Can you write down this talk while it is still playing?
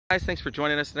Guys, thanks for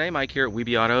joining us today. Mike here at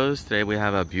Weeby Autos. Today we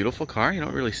have a beautiful car. You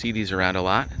don't really see these around a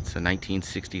lot. It's a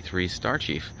 1963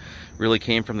 Starchief. Really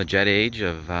came from the jet age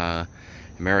of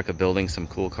America building some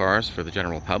cool cars for the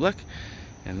general public.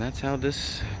 And that's how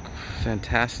this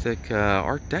fantastic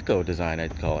Art Deco design,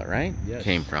 I'd call it, right? Yes.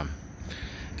 Came from.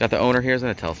 Got the owner here. He's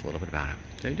going to tell us a little bit about it.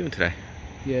 How are you doing today?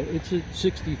 Yeah, it's a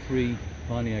 63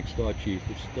 Pontiac Starchief.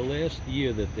 It's the last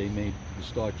year that they made the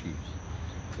Starchiefs.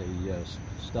 They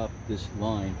stopped this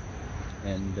line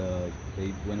and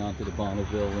they went on to the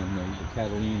Bonneville and the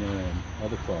Catalina and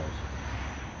other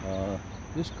cars.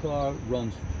 This car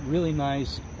runs really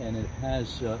nice and it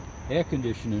has air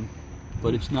conditioning,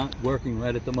 but it's not working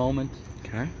right at the moment.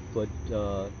 Okay. But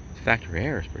factory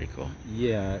air is pretty cool.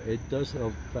 Yeah, it does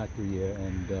have factory air,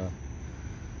 and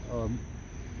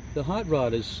the hot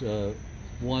rodders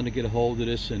wanted to get a hold of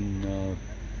this and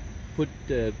put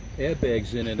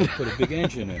airbags in it and put a big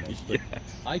engine in it. But Yes.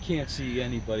 I can't see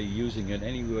anybody using it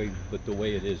anyway but the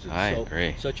way it is. It's I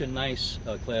agree. Such a nice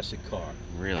classic car.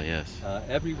 It really is.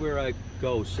 Everywhere I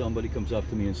go, somebody comes up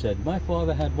to me and said, "My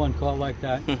father had one car like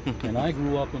that, and I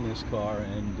grew up in this car."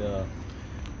 And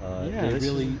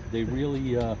they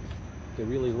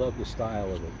really love the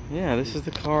style of it. Yeah, this is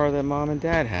the car that Mom and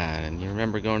Dad had, and you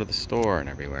remember going to the store and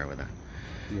everywhere with it.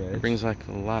 Yeah, It brings like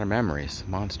a lot of memories.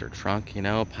 Monster trunk, you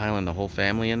know, piling the whole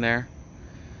family in there.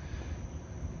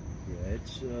 Yeah,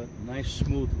 it's a nice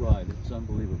smooth ride. It's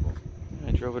unbelievable.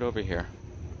 I drove it over here.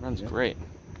 Runs Yeah. great.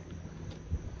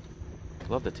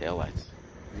 Love the taillights.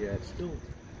 Yeah, it's still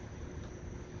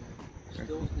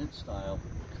in style.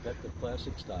 It's got the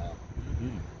classic style.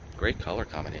 Great color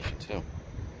combination too.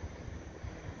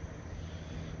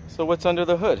 So what's under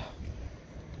the hood?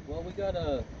 Well, we got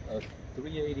a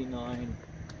 389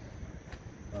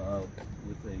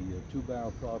 with a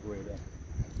 2-barrel carburetor.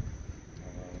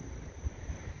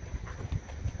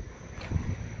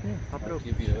 I'll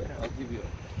give you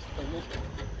a look.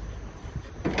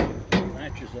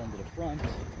 Matches under the front.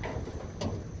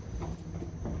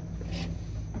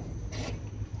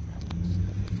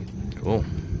 Cool.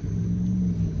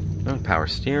 Oh, power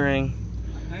steering.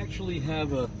 I actually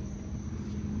have a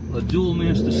dual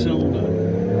master cylinder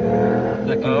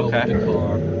that can go with the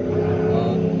car.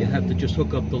 You have to just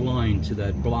hook up the line to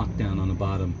that block down on the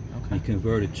bottom and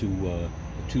convert it to a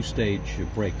 2-stage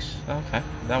brakes. Okay,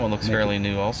 that one looks fairly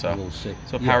new also.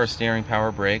 So power steering,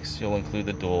 power brakes, you'll include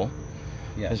the dual.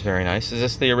 Yes. That's very nice. Is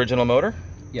this the original motor?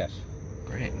 Yes.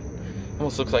 Great.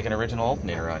 Almost looks like an original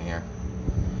alternator on here.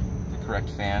 The correct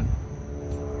fan.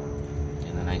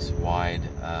 And a nice wide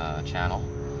channel.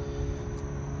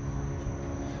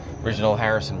 Original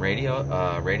Harrison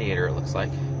radiator, it looks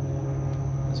like.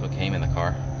 That's what came in the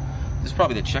car. This is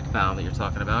probably the check valve that you're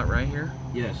talking about right here.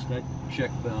 Yes, that check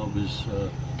valve needs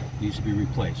to be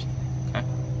replaced. Okay.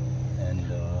 And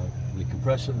the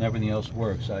compressor and everything else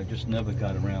works. I just never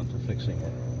got around to fixing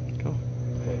it. Cool.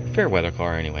 Fair weather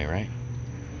car anyway, right?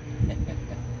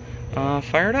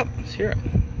 Fire it up. Let's hear it.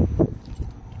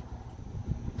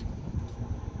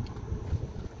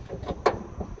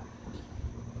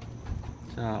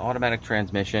 It's automatic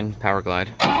transmission,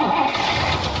 Powerglide.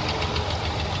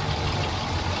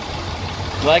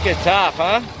 Like it tough,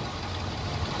 huh?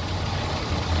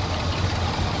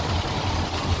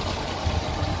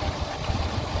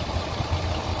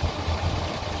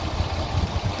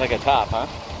 Like a top, huh?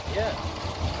 Yeah.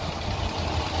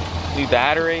 New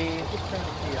battery.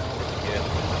 Yeah.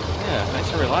 Yeah, nice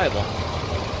and reliable. You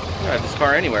can ride this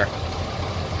car anywhere.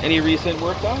 Any recent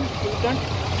work done?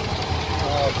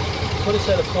 Put a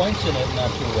set of points in it not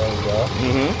too long ago.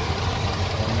 And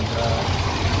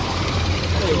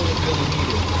really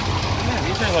needed. Yeah,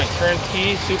 these are like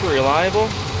turnkey, super reliable.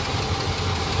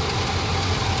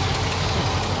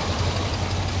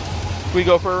 Can we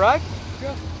go for a ride?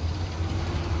 Yeah.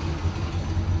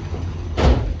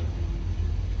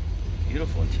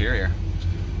 Beautiful interior.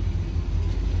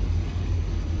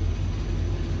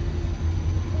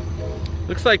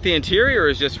 Looks like the interior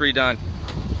is just redone.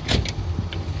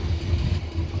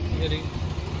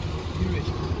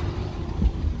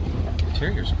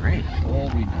 Interior's great. All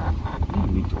redone.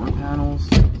 New door panels,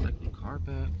 like new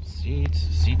carpet, seats,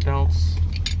 seat belts.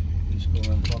 Just go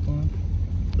around the top on.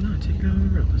 No, take it out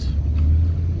on the road.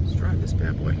 Let's drive this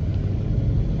bad boy.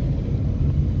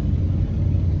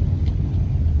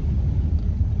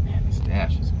 Man, this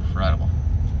dash is incredible.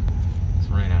 It's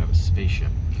right out of a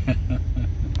spaceship.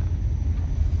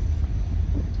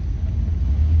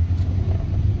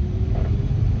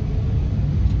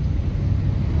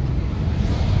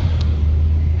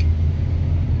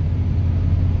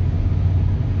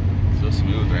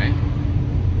 Smooth, right?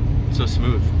 So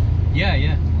smooth. Yeah,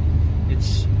 yeah.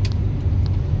 It's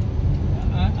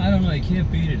you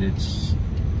can't beat it.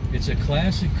 It's a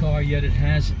classic car, yet it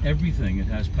has everything. It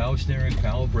has power steering,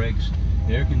 power brakes,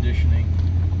 air conditioning.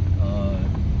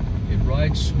 It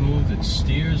rides smooth. It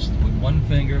steers with one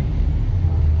finger.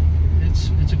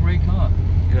 It's a great car.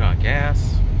 Good on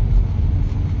gas.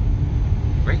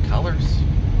 Great colors.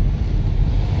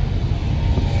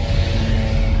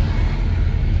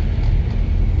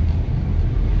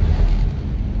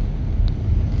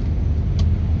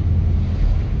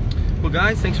 Well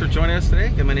guys, thanks for joining us today.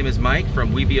 Again, my name is Mike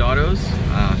from Weeby Autos.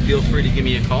 Feel free to give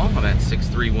me a call. I'm at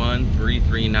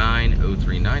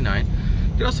 631-339-0399.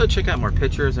 You can also check out more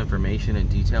pictures, information, and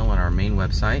detail on our main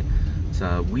website. It's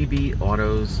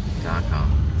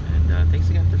weebyautos.com. And thanks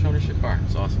again for showing us your car.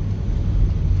 It's awesome.